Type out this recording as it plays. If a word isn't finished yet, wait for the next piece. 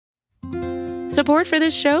Support for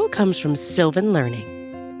this show comes from Sylvan Learning.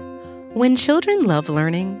 When children love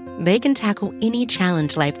learning, they can tackle any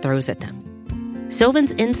challenge life throws at them.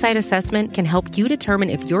 Sylvan's Insight Assessment can help you determine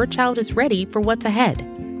if your child is ready for what's ahead.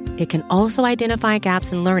 It can also identify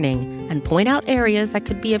gaps in learning and point out areas that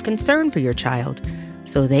could be of concern for your child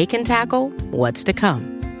so they can tackle what's to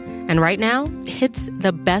come. And right now, it's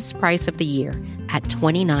the best price of the year at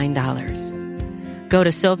 $29. Go to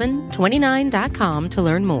sylvan29.com to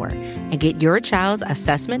learn more and get your child's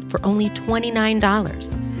assessment for only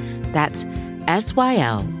 $29. That's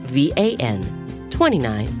SYLVAN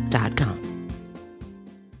 29.com.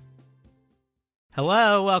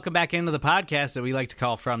 Hello, welcome back into the podcast that we like to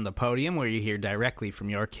call From the Podium, where you hear directly from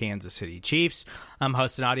your Kansas City Chiefs. I'm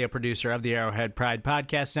host and audio producer of the Arrowhead Pride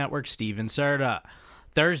Podcast Network, Steven Serta.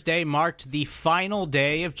 Thursday marked the final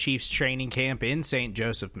day of Chiefs training camp in St.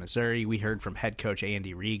 Joseph, Missouri. We heard from head coach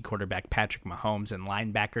Andy Reid, quarterback Patrick Mahomes, and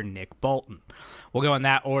linebacker Nick Bolton. We'll go in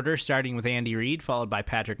that order, starting with Andy Reid, followed by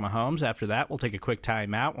Patrick Mahomes. After that, we'll take a quick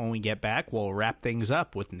timeout. When we get back, we'll wrap things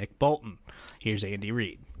up with Nick Bolton. Here's Andy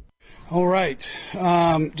Reid. All right.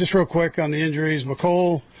 Just real quick on the injuries.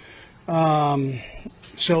 McCole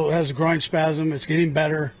still has a groin spasm. It's getting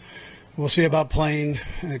better. We'll see about playing.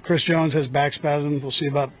 Chris Jones has back spasm. We'll see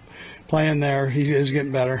about playing there. He is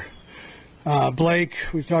getting better. Blake,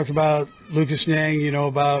 we've talked about. Lucas Nyang, you know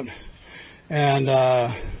about.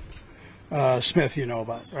 And Smith, you know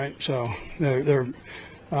about, right? So they're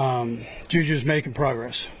Juju's making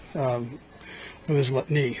progress with his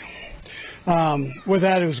knee. With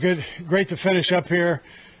that, it was great to finish up here.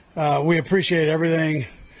 We appreciate everything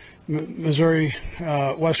Missouri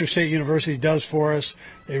Western State University does for us.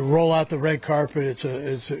 They roll out the red carpet.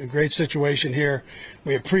 It's a great situation here.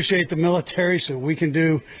 We appreciate the military so we can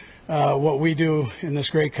do what we do in this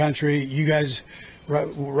great country. You guys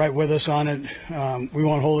right with us on it. We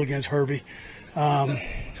won't hold it against Herbie.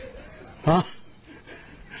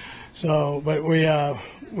 So, but we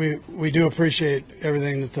do appreciate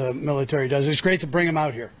everything that the military does. It's great to bring them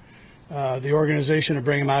out here. The organization to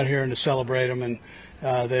bring them out here and to celebrate them, and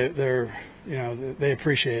they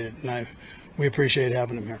appreciate it, and we appreciate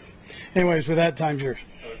having them here. Anyways, with that, time's yours.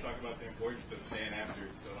 Let's talk about the importance of staying after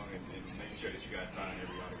so long and making sure that you guys sign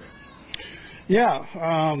every autograph.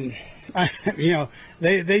 Yeah,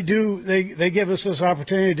 they give us this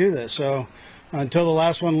opportunity to do this. So until the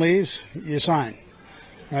last one leaves, you sign.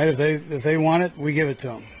 Right? If they want it, we give it to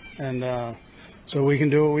them, and so we can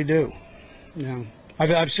do what we do.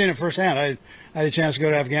 I've seen it firsthand. I had a chance to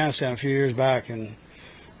go to Afghanistan a few years back, and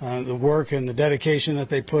the work and the dedication that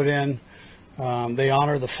they put in. They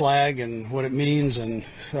honor the flag and what it means, and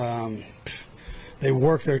they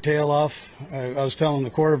work their tail off. I was telling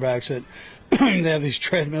the quarterbacks that they have these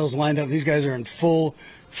treadmills lined up. These guys are in full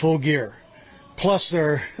gear, plus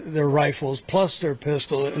their rifles, plus their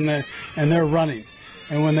pistol, and they're running.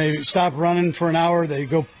 And when they stop running for an hour, they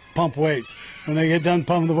go pump weights. When they get done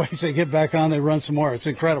pumping the weights, they get back on, they run some more. It's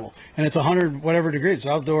incredible. And it's 100 whatever degrees. It's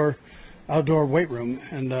outdoor weight room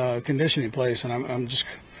and conditioning place. And I'm just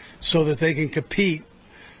so that they can compete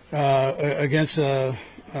against,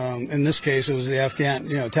 in this case, it was the Afghan,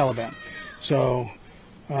 Taliban. So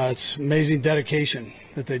it's amazing dedication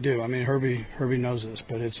that they do. I mean, Herbie knows this,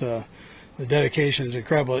 but it's the dedication is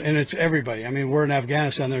incredible, and it's everybody. I mean, we're in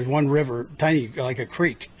Afghanistan. There's one river, tiny, like a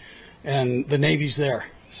creek, and the Navy's there.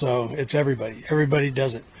 So it's everybody. Everybody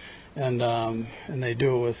does it, and they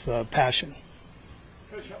do it with passion.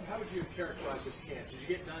 Coach, how would you characterize this camp? Did you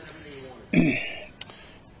get done everything you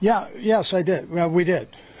wanted? Yes, I did. Well, we did.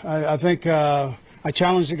 I think I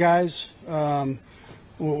challenged the guys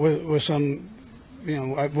with some,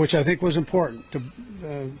 which I think was important.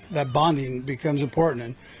 That bonding becomes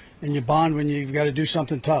important, and you bond when you've got to do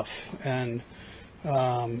something tough, and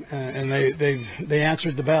they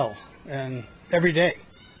answered the bell, and every day.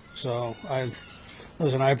 So I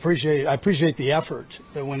appreciate the effort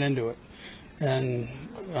that went into it, and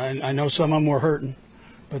I know some of them were hurting,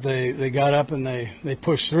 but they got up and they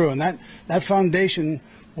pushed through, and that foundation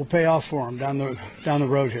will pay off for them down the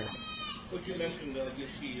road here. Coach, you mentioned you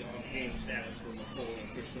see game status for McCole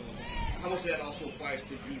and Chris Jones. How much of that also applies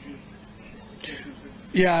to Juju?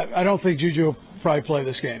 Yeah, I don't think Juju will probably play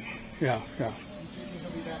this game. Yeah. You think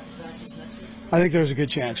he'll be back in practice next week? I think there's a good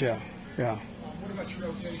chance. Yeah. What about your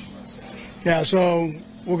rotation on Saturday? Yeah, so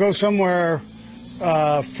we'll go somewhere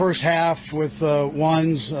first half with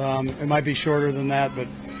ones. It might be shorter than that, but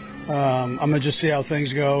I'm going to just see how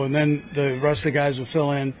things go, and then the rest of the guys will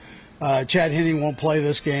fill in. Chad Henne won't play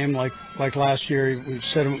this game like last year. We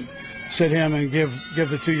sit him and give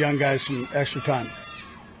the two young guys some extra time.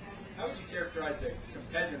 How would you characterize the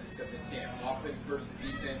competitiveness of this game? Offense versus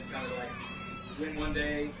defense, kind of like win one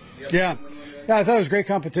day, the other Yeah. win one day? Yeah, I thought it was great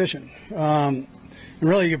competition. And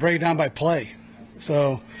really, you break it down by play.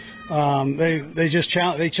 So they just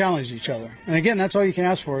challenged each other. And again, that's all you can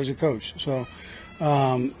ask for as a coach. So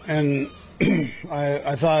and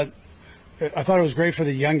I thought it was great for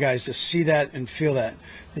the young guys to see that and feel that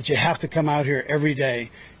you have to come out here every day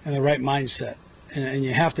in the right mindset, and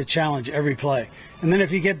you have to challenge every play. And then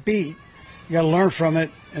if you get beat, you got to learn from it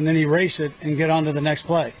and then erase it and get on to the next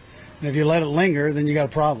play. And if you let it linger, then you got a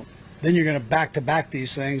problem. Then you're going to back-to-back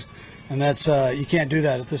these things, and that's you can't do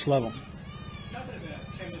that at this level. Talking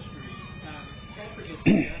about chemistry, Patrick is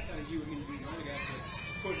outside of you, I mean, being one of the guys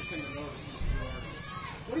that coaches tend to notice in the majority.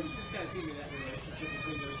 What do you just kind of see in that relationship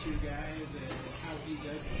between those two guys and how he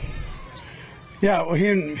does it? Yeah, well, he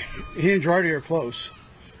and Girardi are close,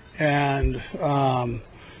 and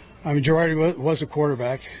I mean Girardi was a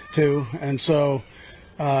quarterback too, and so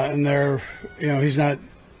and they're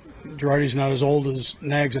Girardi's not as old as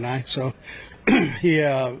Nags and I, so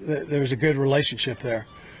there's a good relationship there,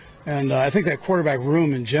 and I think that quarterback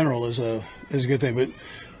room in general is a good thing.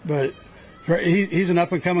 But he's an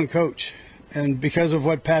up and coming coach, and because of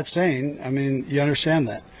what Pat's saying, I mean, you understand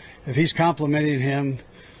that if he's complimenting him,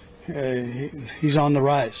 he's on the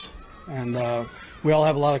rise, and we all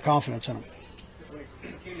have a lot of confidence in him. When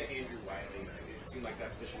it came to Andrew Wiley, it seemed like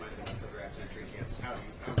that position might have been up for grabs in training camp. How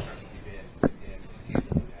impressed have you been in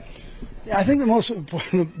handling that? Yeah, I think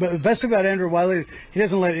the best about Andrew Wiley, he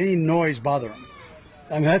doesn't let any noise bother him.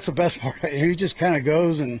 I mean, that's the best part. He just kind of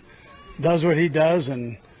goes and does what he does,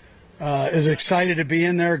 and is excited to be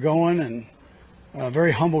in there going, and a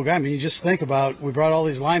very humble guy. I mean, you just think about, we brought all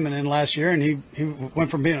these linemen in last year, and he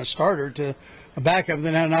went from being a starter to a backup, and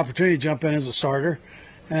then had an opportunity to jump in as a starter,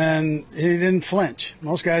 and he didn't flinch.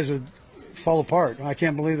 Most guys would fall apart. I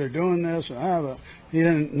can't believe they're doing this. But he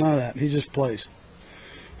didn't. None of that. He just plays.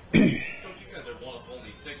 Coach, you guys are one of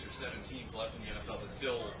only 6 or 7 teams left in the NFL that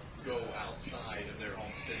still go outside of their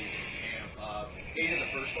home city for camp. 8 of the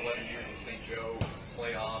first 11 years in St. Joe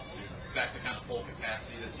playoffs, back to kind of full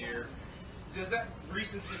capacity this year. Does that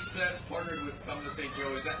recent success partnered with coming to St.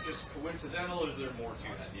 Joe, is that just coincidental, or is there more to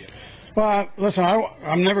that, do you think? Well, listen,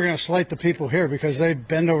 I'm never going to slight the people here because they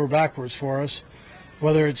bend over backwards for us,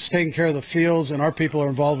 whether it's taking care of the fields, and our people are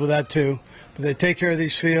involved with that too. But they take care of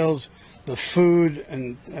these fields, the food,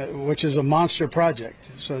 and which is a monster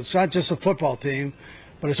project. So it's not just a football team,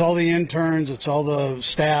 but it's all the interns, it's all the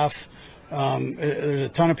staff. There's a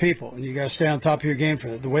ton of people, and you got to stay on top of your game for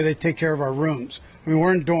that. The way they take care of our rooms. I mean,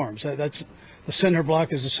 we're in dorms. That's the cinder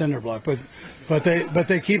block is the cinder block, but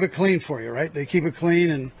they keep it clean for you, right? They keep it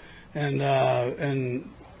clean and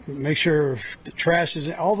make sure the trash is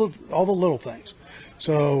all the little things,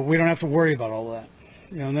 so we don't have to worry about all that.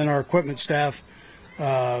 And then our equipment staff,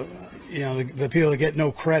 the people that get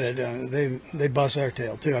no credit, they bust our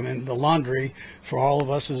tail too. I mean, the laundry for all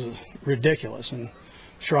of us is ridiculous, and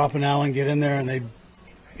Schropp and Allen get in there and they,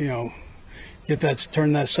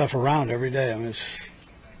 turn that stuff around every day. I mean, it's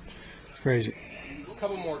crazy. A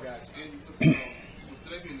couple more guys. With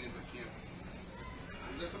today being the end of camp,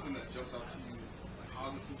 is there something that jumps out to you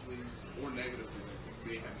positively or negatively that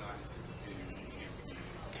you may have not anticipated in camp?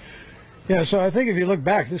 Yeah, so I think if you look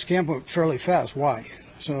back, this camp went fairly fast. Why?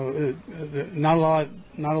 So not a lot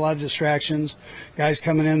of distractions. Guys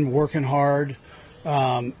coming in, working hard.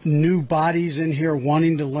 New bodies in here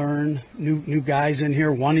wanting to learn. New guys in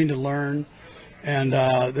here wanting to learn, and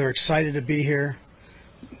they're excited to be here.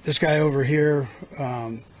 This guy over here,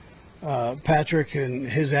 Patrick, and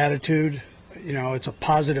his attitude, it's a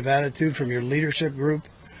positive attitude from your leadership group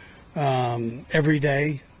every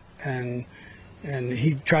day, and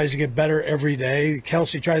he tries to get better every day.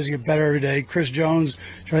 Kelsey tries to get better every day. Chris Jones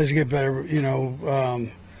tries to get better,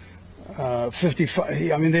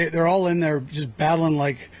 55. I mean, they're all in there just battling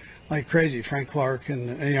like crazy. Frank Clark,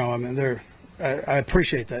 and I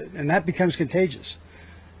appreciate that, and that becomes contagious.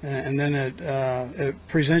 And then it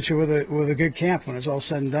presents you with a good camp when it's all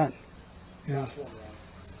said and done. Last one, Rob.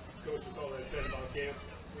 Coach, with all that said about camp,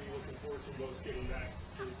 what are you looking forward to most getting back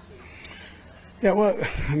to the city? Yeah, well,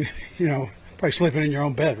 I mean, probably sleeping in your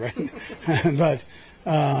own bed, right? But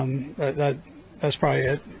that's probably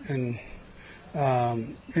it. And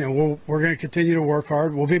we're going to continue to work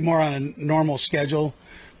hard. We'll be more on a normal schedule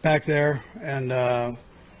back there, and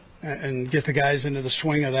get the guys into the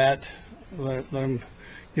swing of that. Let them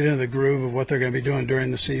get into the groove of what they're going to be doing during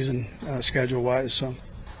the season, schedule-wise. So.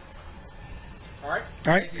 All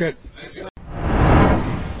right, good.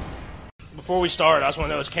 Before we start, I just want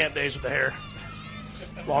to know it's camp days with the hair.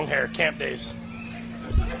 Long hair, camp days.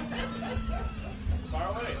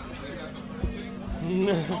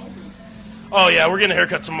 Oh, yeah, we're getting a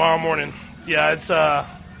haircut tomorrow morning. Yeah, it's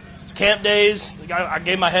camp days. I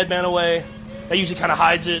gave my headband away. That usually kind of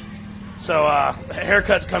hides it. So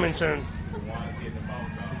haircut's coming soon.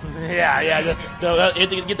 Yeah. No, have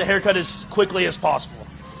to get the haircut as quickly as possible.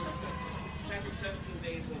 After 17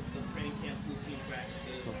 days of training camp, routine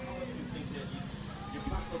practices, how much do you think that your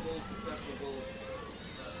personal goals, professional goals,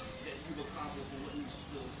 that you've accomplished and what you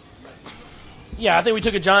still recognize? Yeah, I think we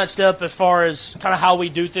took a giant step as far as kind of how we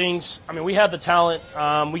do things. I mean, we have the talent.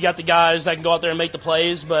 We got the guys that can go out there and make the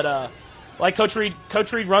plays. But like Coach Reid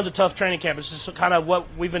runs a tough training camp. It's just kind of what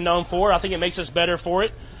we've been known for. I think it makes us better for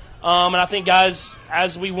it. And I think guys,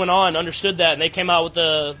 as we went on, understood that, and they came out with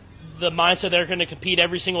the mindset they're going to compete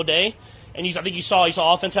every single day. And I think you saw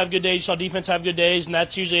offense have good days, you saw defense have good days, and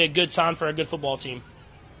that's usually a good sign for a good football team.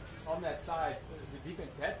 On that side, the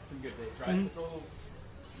defense had some good days, right? Mm-hmm. It's a little,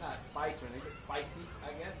 not fights or anything, but spicy,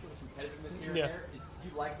 I guess, a little competitiveness here Yeah. and there. Do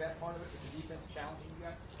you like that part of it, the defense challenging you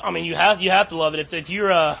guys? I mean, you have to love it. If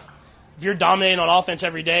you're dominating on offense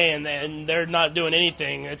every day and they're not doing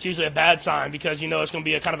anything, it's usually a bad sign because you know it's going to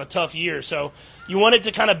be a kind of a tough year. So you want it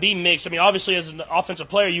to kind of be mixed. I mean, obviously as an offensive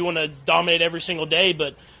player, you want to dominate every single day,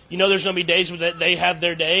 but you know there's going to be days where they have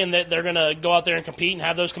their day and that they're going to go out there and compete and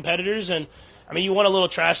have those competitors. And I mean, you want a little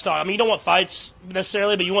trash talk. I mean, you don't want fights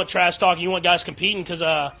necessarily, but you want trash talk. You want guys competing because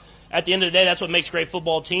at the end of the day, that's what makes great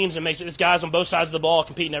football teams and makes it's guys on both sides of the ball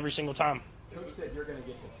competing every single time. Coach said you're going to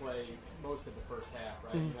get to play most of the first half,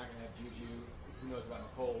 right? Mm-hmm. You're not going to have Juju. Who knows about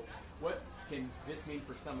Nicole? What can this mean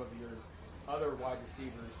for some of your other wide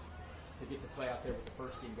receivers to get to play out there with the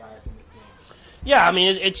first team guys in this game? Yeah, I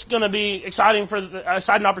mean, it's going to be exciting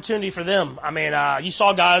opportunity for them. I mean, you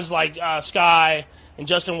saw guys like Sky and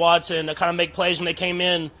Justin Watson kind of make plays when they came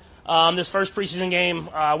in this first preseason game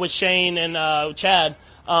with Shane and Chad.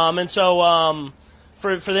 And so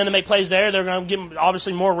for them to make plays there, they're going to get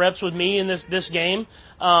obviously more reps with me in this game.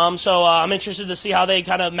 So I'm interested to see how they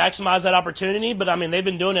kind of maximize that opportunity. But, I mean, they've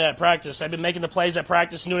been doing it at practice. They've been making the plays at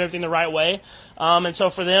practice and doing everything the right way. And so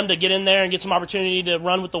for them to get in there and get some opportunity to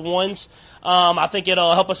run with the ones, I think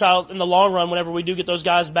it'll help us out in the long run whenever we do get those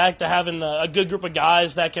guys back to having a good group of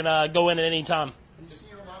guys that can go in at any time. Are you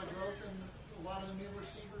seeing a lot of growth in a lot of the new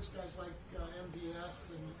receivers, guys like MVS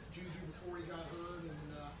and Juju before he got hurt,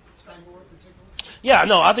 and Sky Moore in particular? Yeah,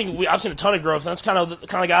 no, I think I've seen a ton of growth. That's kind of the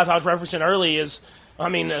guys I was referencing early is, I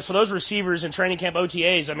mean, for those receivers in training camp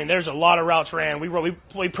OTAs, I mean, there's a lot of routes ran.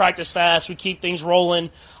 We practice fast. We keep things rolling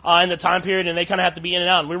in the time period, and they kind of have to be in and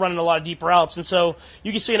out. And we're running a lot of deep routes. And so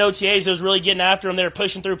you can see in OTAs, it was really getting after them. They were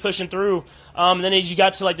pushing through. And then as you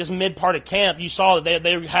got to like this mid part of camp, you saw that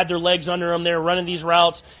they had their legs under them. They were running these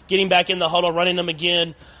routes, getting back in the huddle, running them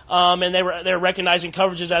again. And they were recognizing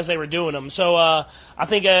coverages as they were doing them. So I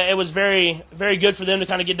think it was very, very good for them to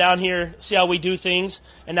kind of get down here, see how we do things.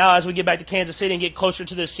 And now as we get back to Kansas City and get closer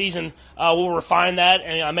to this season, we'll refine that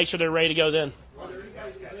and make sure they're ready to go then.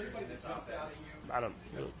 I don't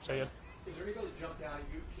say it. Is there anybody that jumped out at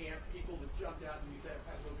you camp? People that jumped out and you had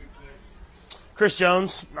a little good camp? Chris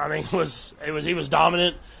Jones, I mean, he was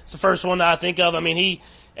dominant. It's the first one that I think of. I mean,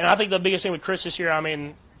 I think the biggest thing with Chris this year, I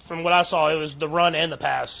mean, from what I saw, it was the run and the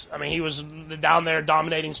pass. I mean, he was down there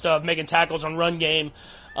dominating stuff, making tackles on run game,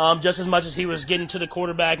 just as much as he was getting to the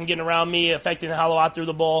quarterback and getting around me, affecting how I threw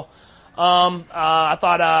the ball. I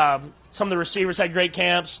thought some of the receivers had great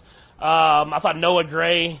camps. I thought Noah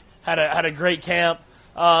Gray had a great camp,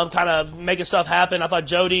 kind of making stuff happen. I thought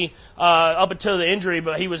Jody, up until the injury,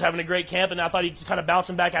 but he was having a great camp, and I thought he kind of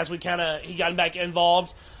bouncing back as he got back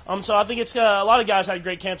involved. So I think it's a lot of guys had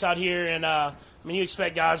great camps out here, and I mean, you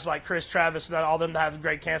expect guys like Chris, Travis, and all them to have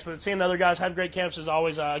great camps, but seeing other guys have great camps is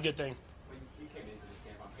always a good thing. When you came into this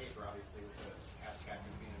camp on paper, obviously, with the pass catching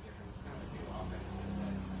being a different kind of new offense in a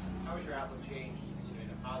sense, how has your outlook changed in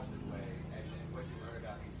a positive way, and what you learned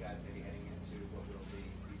about these guys maybe heading into what will be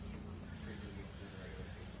these two preseason games in the regular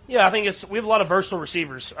season? Yeah, I think we have a lot of versatile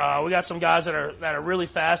receivers. We got some guys that are really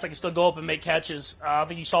fast. That can still go up and make catches. I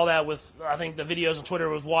think you saw that with the videos on Twitter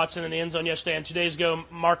with Watson in the end zone yesterday, and 2 days ago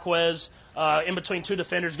Marquez in between two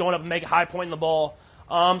defenders going up and make a high point in the ball.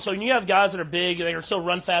 So when you have guys that are big, they can still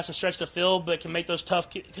run fast and stretch the field, but can make those tough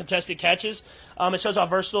contested catches. It shows how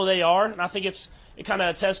versatile they are, and I think it kind of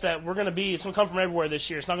attests that it's going to come from everywhere this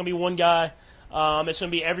year. It's not going to be one guy. It's going to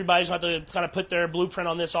be everybody's going to have to kind of put their blueprint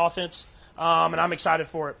on this offense. And I'm excited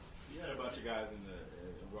for it. You had a bunch of guys in the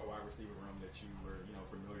wide receiver room that you were,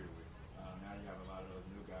 familiar with. Now you have a lot of those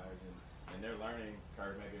new guys, and their learning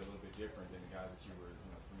curve may be a little bit different than the guys that you were,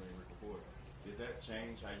 familiar with before. Does that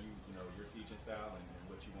change how your teaching style and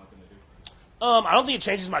what you want them to do? I don't think it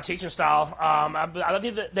changes my teaching style. I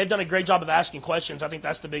think that they've done a great job of asking questions. I think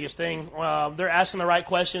that's the biggest thing. They're asking the right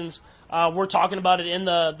questions. We're talking about it in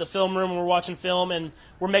the film room when we're watching film, and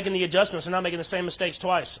we're making the adjustments. They're not making the same mistakes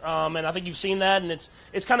twice. And I think you've seen that, and it's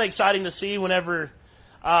kind of exciting to see whenever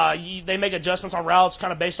they make adjustments on routes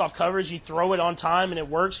kind of based off coverage. You throw it on time, and it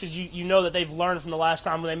works because you know that they've learned from the last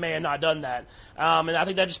time when they may have not done that. And I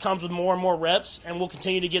think that just comes with more and more reps, and we'll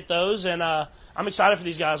continue to get those. And I'm excited for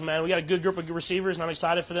these guys, man. We got a good group of receivers, and I'm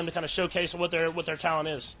excited for them to kind of showcase what their talent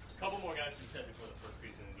is. A couple more guys you said before the first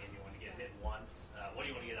preseason game you want to get hit once. What do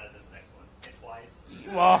you want to get out of this next one? Hit twice?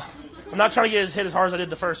 Well, I'm not trying to get hit as hard as I did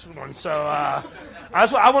the first one. So I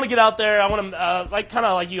want to get out there. I want to,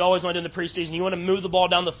 like you always want to do in the preseason, you want to move the ball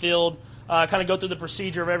down the field, kind of go through the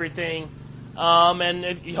procedure of everything.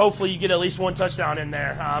 Hopefully you get at least one touchdown in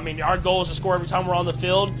there. Our goal is to score every time we're on the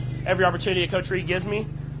field, every opportunity Coach Reid gives me.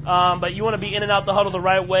 But you want to be in and out the huddle the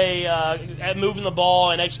right way, at moving the ball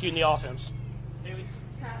and executing the offense.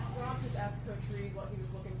 Pat, Rob just asked Coach Reid what he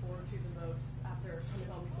was looking forward to the most after coming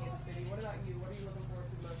home to Kansas City. What about you? What are you looking forward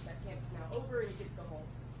to the most that camp is now over and you get to go home?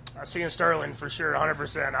 Seeing Sterling for sure,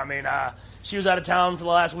 100%. She was out of town for the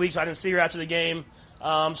last week, so I didn't see her after the game.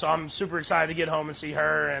 So I'm super excited to get home and see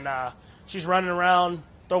her. And she's running around,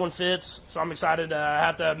 throwing fits. So I'm excited to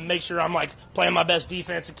have to make sure I'm playing my best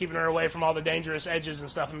defense and keeping her away from all the dangerous edges and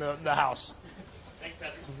stuff in the house. Thanks,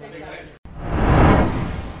 Patrick.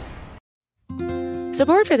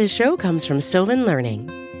 Support for this show comes from Sylvan Learning.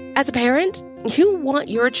 As a parent, you want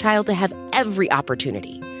your child to have every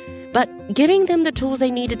opportunity. But giving them the tools they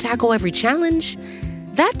need to tackle every challenge,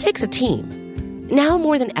 that takes a team. Now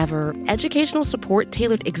more than ever, educational support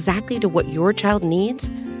tailored exactly to what your child needs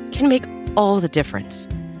can make all the difference.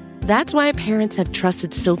 That's why parents have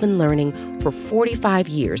trusted Sylvan Learning for 45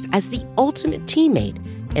 years as the ultimate teammate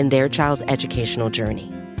in their child's educational journey,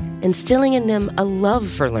 instilling in them a love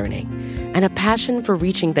for learning and a passion for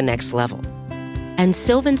reaching the next level. And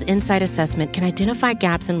Sylvan's Insight Assessment can identify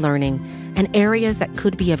gaps in learning and areas that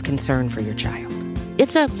could be of concern for your child.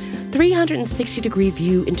 It's a 360-degree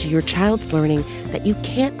view into your child's learning that you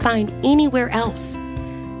can't find anywhere else,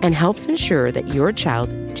 and helps ensure that your child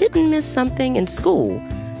didn't miss something in school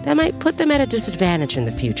that might put them at a disadvantage in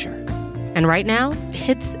the future. And right now,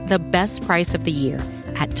 it's the best price of the year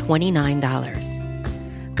at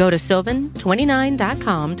 $29. Go to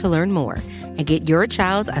sylvan29.com to learn more and get your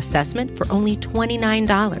child's assessment for only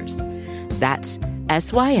 $29. That's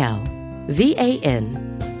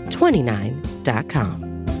SYLVAN29.com.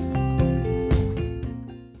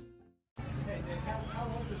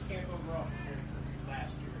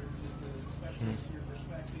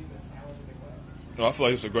 I feel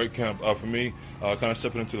like it's a great camp for me. Kind of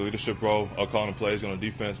stepping into the leadership role, calling plays on the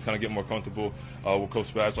defense, kind of getting more comfortable with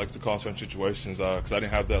Coach Spaz likes to call certain situations because I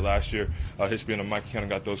didn't have that last year. His being a Mike, he kind of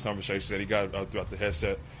got those conversations that he got throughout the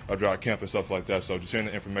headset, throughout camp and stuff like that. So just hearing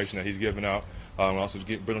the information that he's giving out, and also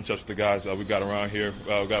building touch with the guys we got around here.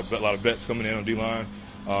 We got a lot of vets coming in on D-line.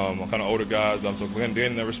 Kind of older guys, so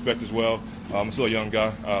gaining their respect as well. I'm still a young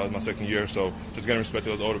guy, my second year, so just getting respect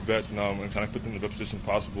to those older vets and trying to put them in the best position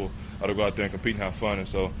possible to go out there and compete and have fun. And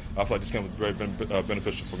so I feel like this camp was very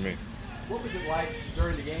beneficial for me. What was it like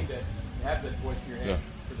during the game to have that voice in your head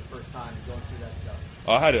for the first time, going through that stuff?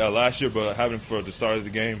 I had it last year, but having it for the start of the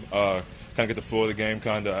game, kind of get the flow of the game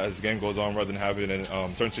kind of as the game goes on rather than having it in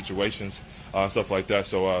certain situations, stuff like that.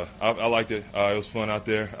 So I liked it. It was fun out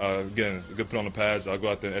there. Again, it's a good put on the pads. I'll go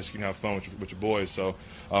out there and execute and have fun with your boys. So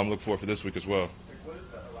I'm looking forward for this week as well. What does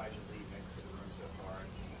Elijah Reid bring to the room so far? And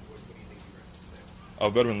what do you think he brings to the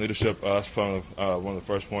table? Veteran leadership, that's one of the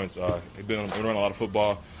first points. He's been around a lot of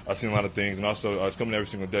football. I've seen a lot of things, and also he's coming every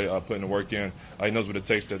single day, putting the work in. He knows what it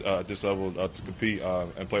takes at this level to compete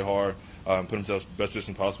and play hard, and put himself in the best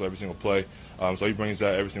position possible every single play. So he brings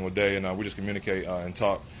that every single day, and we just communicate and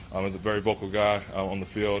talk. He's a very vocal guy on the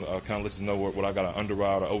field, kind of lets us know what I got to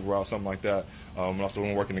under-route or over-route, something like that, and also when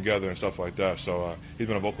we're working together and stuff like that. So he's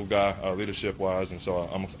been a vocal guy leadership-wise, and so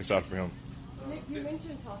I'm excited for him. Nick, you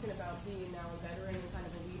mentioned talking about being now a veteran and kind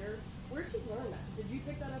of a leader. Where did you learn that? Did you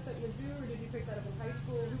pick that up at Mizzou, or did you pick that up in high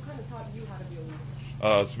school? Who kind of taught you how to be a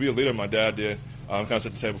leader? To be a leader, my dad did. Kind of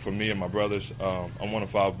set the table for me and my brothers. I'm one of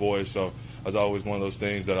 5 boys, so it's always one of those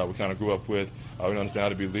things that we kind of grew up with. We understand how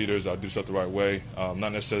to be leaders, do stuff the right way,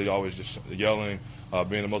 not necessarily always just yelling,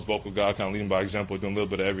 being the most vocal guy, kind of leading by example, doing a little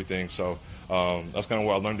bit of everything. So that's kind of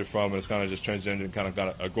where I learned it from, and it's kind of just transitioned and kind of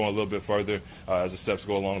going a little bit further as the steps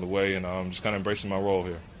go along the way, and just kind of embracing my role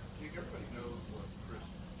here. Everybody knows what Chris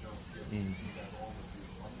Jones gives to you guys on the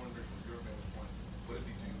field. I'm wondering from your vantage point, what does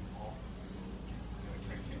he do off the field in a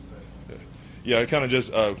training camp setting? Yeah, it kind of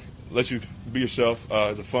just lets you be yourself.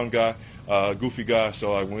 He's a fun guy. goofy guy.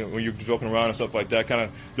 So when you're joking around and stuff like that, kind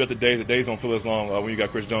of throughout the days don't feel as long when you got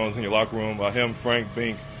Chris Jones in your locker room. Him, Frank,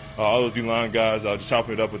 Bink, all those D-line guys, just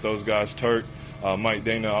chopping it up with those guys. Turk, Mike,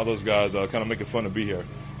 Dana, all those guys, kind of make it fun to be here.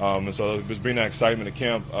 And so just bring that excitement to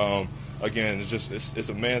camp. Again, it's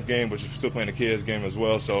a man's game, but you're still playing a kid's game as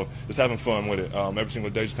well. So just having fun with it. Every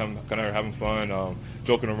single day, just kind of having fun,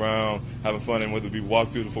 joking around, having fun, and whether it be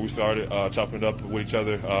walkthrough before we started, chopping it up with each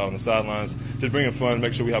other on the sidelines, just bringing fun,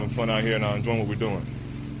 make sure we're having fun out here and enjoying what we're doing.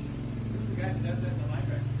 Who's the guy that does that in the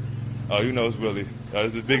linebacker? You know it's Willie.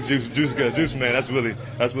 It's a big juice man. That's Willie.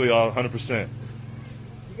 That's Willie all 100%.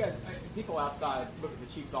 You guys, people outside look at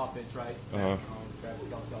the Chiefs' offense, right? Travis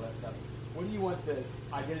Kelce, all that stuff. What do you want the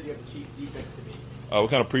identity of the Chiefs' defense to be? We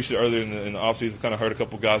kind of preached it earlier in the offseason. Kind of heard a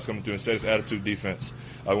couple guys coming through and said it's attitude defense.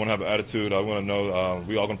 I want to have an attitude. I want to know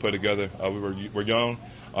we all going to play together. We're young,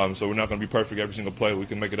 so we're not going to be perfect every single play. We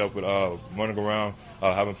can make it up with running around,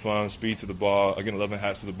 having fun, speed to the ball, getting 11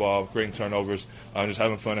 hats to the ball, creating turnovers, just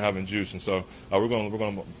having fun and having juice. And so we're going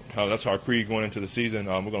to that's our creed going into the season.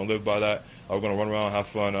 We're going to live by that. We're going to run around, have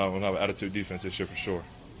fun. We're going to have an attitude defense this year for sure.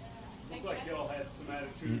 Looks like y'all had some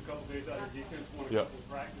attitude a couple days out of defense, won a couple of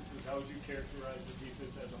practices. How would you characterize the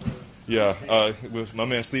defense as a whole? Yeah, my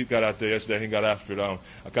man Sleep got out there yesterday. He got after it. I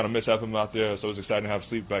kind of miss having him out there, so it was exciting to have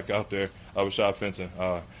Sleep back out there with Shot Fenton.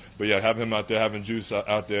 But yeah, having him out there, having Juice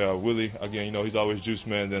out there. Willie, again, he's always Juice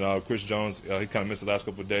Man. Then Chris Jones, he kind of missed the last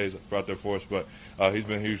couple of days out there for us, but he's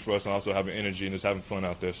been huge for us, and also having energy and just having fun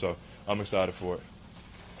out there. So I'm excited for it.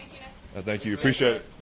 Thank you. Thank you. Appreciate it.